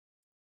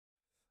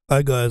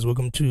Hi guys,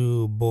 welcome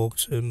to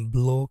Box and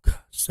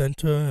Block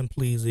Center. And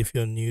please, if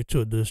you're new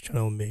to this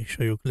channel, make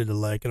sure you click the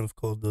like and of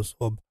course the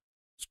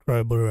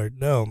subscribe button right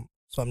now.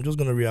 So I'm just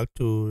gonna react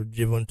to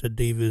Gervonta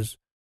Davis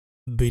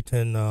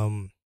beating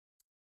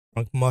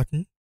Frank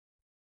Martin,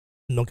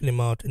 knocking him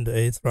out in the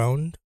eighth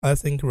round. I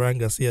think Ryan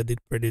Garcia did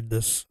predict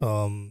that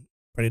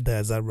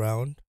as that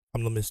round. If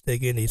I'm not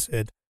mistaken. He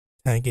said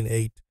tanking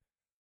eight.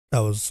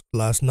 That was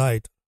last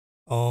night.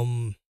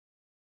 Um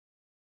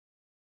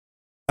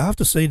I have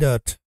to say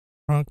that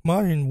Frank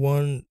Martin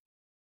won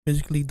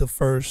basically the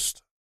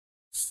first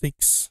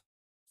six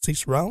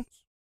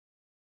rounds.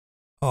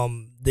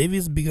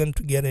 Davis began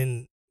to get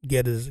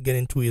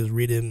into his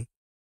rhythm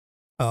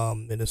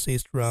in the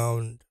sixth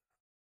round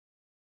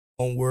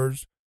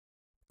onwards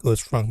because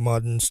Frank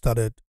Martin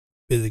started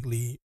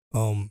basically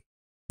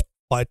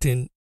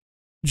fighting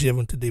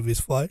Gervonta Davis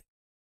fight,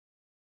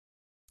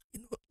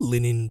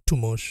 leaning too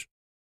much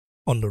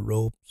on the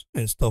ropes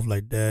and stuff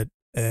like that,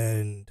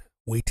 and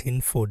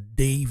waiting for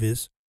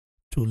Davis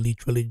to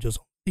literally just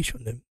unleash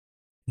on him.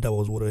 That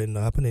was what ended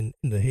up happening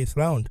in the eighth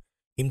round.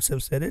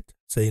 Himself said it,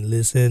 saying,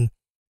 "Listen,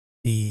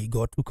 he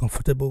got too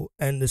comfortable."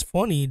 And it's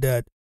funny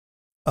that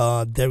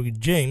Derrick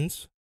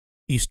James,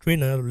 his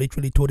trainer,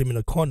 literally told him in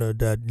the corner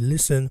that,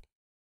 "Listen,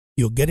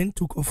 you're getting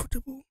too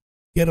comfortable.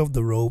 Get off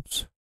the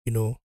ropes.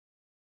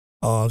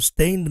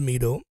 Stay in the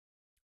middle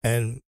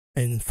and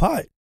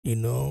fight.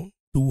 Do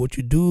what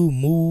you do,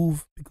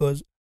 move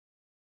because."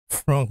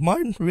 Frank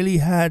Martin really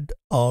had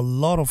a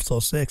lot of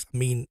success. I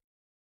mean,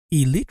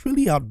 he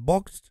literally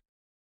outboxed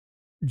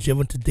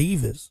Gervonta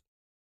Davis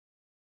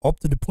up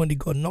to the point he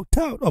got knocked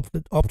out, up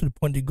to the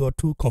point he got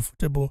too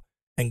comfortable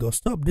and got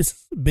stopped.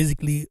 This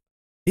basically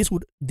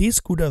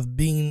this could have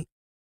been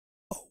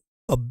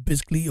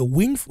basically a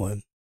win for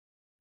him.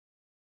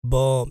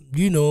 But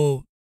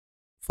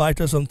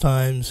fighters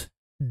sometimes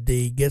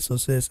they get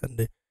success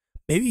and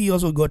maybe he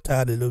also got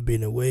tired a little bit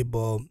in a way.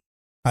 But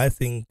I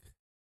think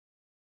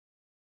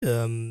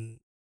um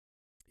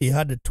he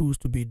had the tools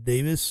to beat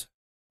Davis.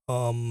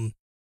 You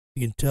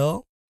can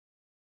tell,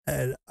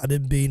 and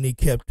Adam being he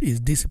kept his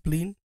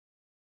discipline.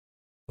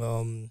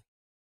 Um,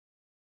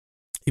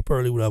 he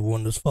probably would have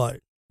won this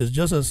fight. It's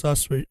just a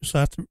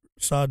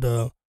sad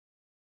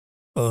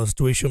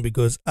situation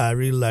because I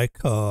really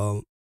like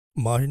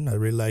Martin. I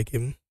really like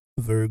him.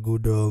 Very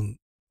good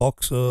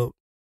boxer.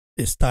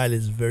 His style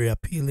is very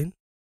appealing.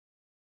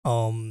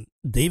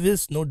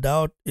 Davis, no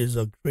doubt, is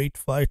a great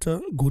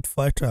fighter, good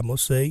fighter, I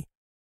must say.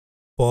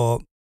 But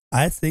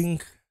I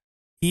think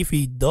if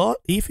he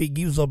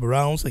gives up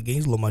rounds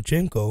against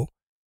Lomachenko,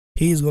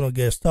 he's gonna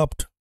get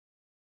stopped.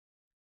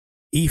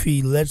 If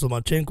he lets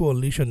Lomachenko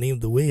unleash on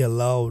him the way he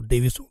allowed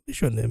Davis to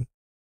unleash on him,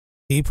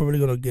 he probably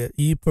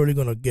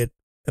gonna get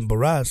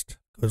embarrassed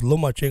because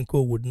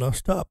Lomachenko would not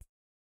stop.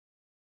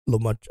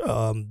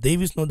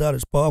 Davis, no doubt,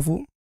 is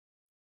powerful.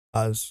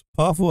 As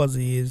powerful as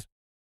he is,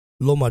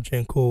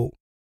 Lomachenko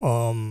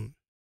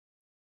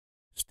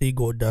still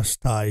got that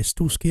style. Is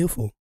too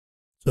skillful.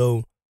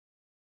 So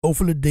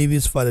hopefully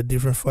Davis fight a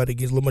different fight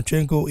against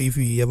Lomachenko if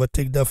he ever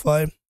take that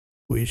fight,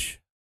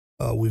 which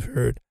we've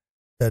heard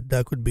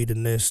that could be the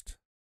next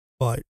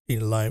fight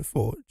in line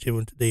for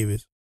Gervonta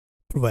Davis,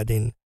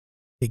 providing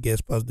he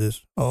gets past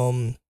this.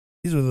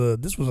 This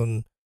was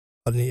an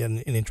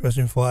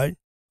interesting fight.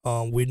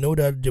 We know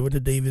that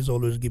Gervonta Davis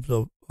always gives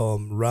up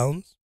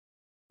rounds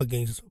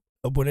against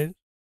opponents,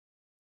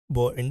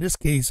 but in this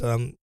case,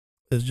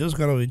 it's just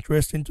kind of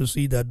interesting to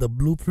see that the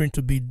blueprint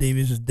to beat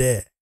Davis is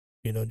there.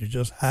 You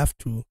just have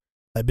to,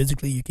 like,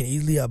 basically, you can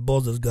easily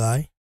outbox this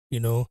guy.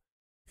 If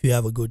you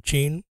have a good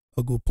chin,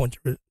 a good punch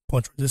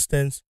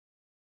resistance,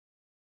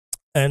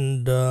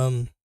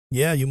 and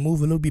yeah, you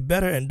move a little bit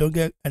better and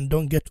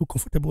don't get too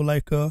comfortable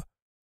like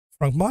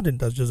Frank Martin.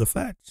 That's just a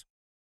fact.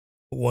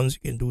 Once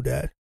you can do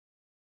that,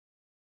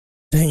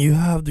 then you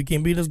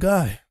can beat this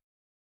guy.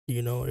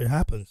 It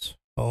happens.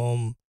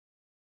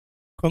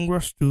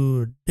 Congrats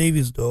to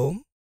Davis though,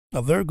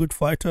 a very good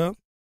fighter.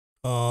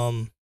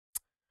 Um,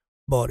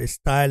 but his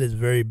style is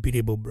very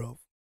beatable, bro.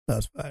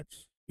 That's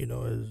facts. It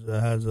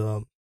has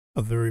a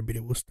very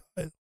beatable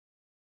style,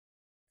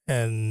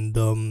 and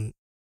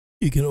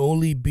you can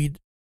only beat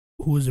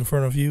who is in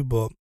front of you.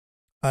 But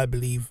I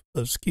believe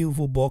a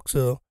skillful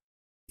boxer,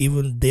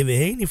 even David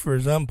Haney, for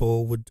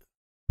example, would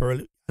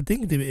probably. I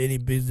think David Haney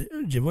beats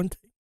Gervonta.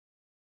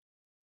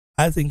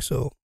 I think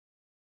so.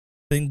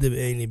 I think David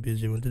Haney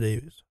beats Gervonta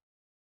Davis.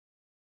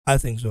 I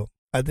think so.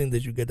 I think they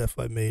should get that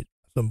fight made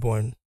at some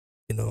point.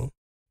 You know,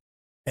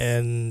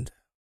 and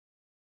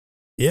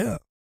yeah,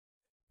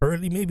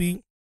 apparently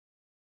maybe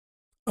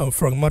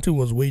Frank Martin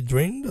was weight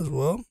drained as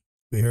well.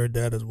 We heard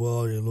that as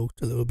well. He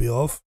looked a little bit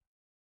off,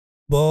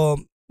 but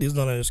it's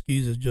not an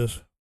excuse. It's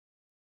just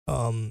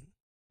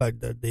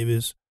fact that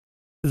Davis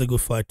is a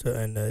good fighter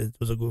and it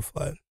was a good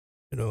fight.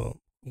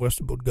 Congrats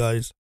to both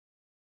guys.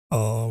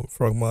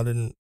 Frank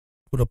Martin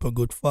put up a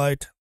good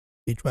fight.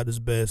 He tried his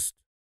best,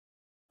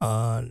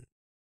 and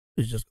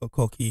he just got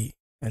cocky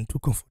and too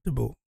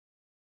comfortable.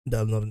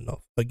 That's not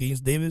enough.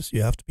 Against Davis,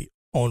 you have to be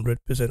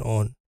 100%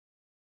 on.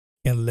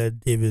 can let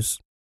Davis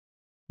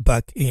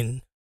back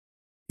in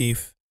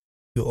if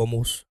you're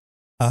almost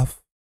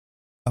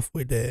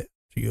halfway there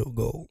to your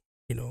goal,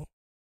 you know.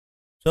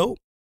 So,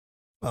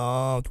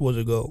 towards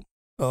a goal.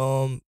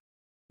 A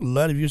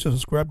lot of you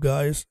subscribe,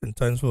 guys, and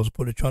thanks for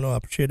supporting the channel. I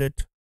appreciate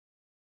it.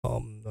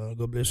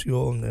 God bless you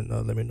all, and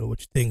then let me know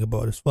what you think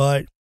about this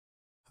fight.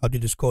 How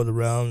did you score the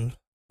round?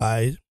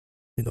 I,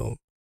 you know,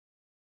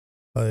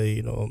 I,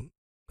 you know,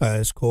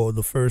 I scored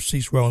the first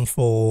 6 rounds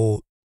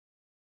for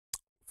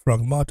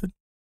Frank Martin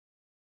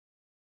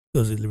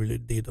because he really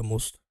did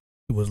almost.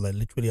 It was like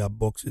literally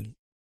outboxing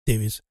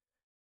Davis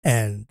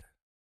and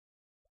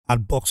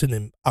outboxing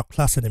him,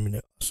 outclassing him in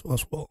it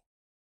as well.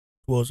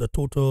 It was a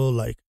total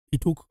like he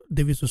took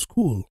Davis to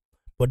school,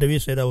 but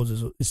Davis said that was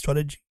his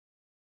strategy.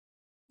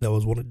 That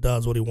was what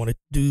he wanted to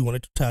do. He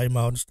wanted to tie him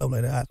out and stuff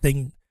like that. I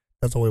think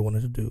that's not what he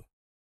wanted to do.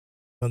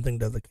 I don't think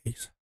that's the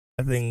case.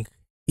 I think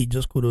he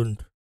just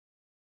couldn't,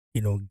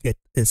 get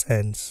his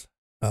hands,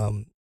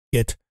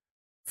 get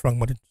Frank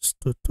Martin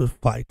to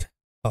fight,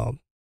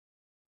 um,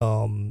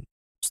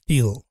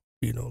 still,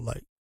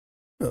 like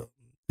uh,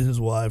 this is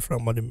why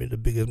Frank Martin made the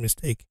biggest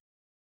mistake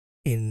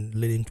in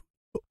leading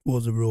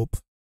towards the rope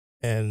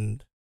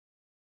and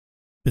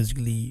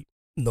basically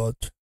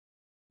not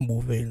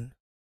moving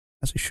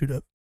as he should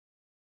have.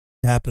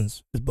 It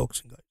happens. It's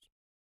boxing, guys.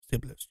 Stay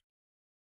blessed.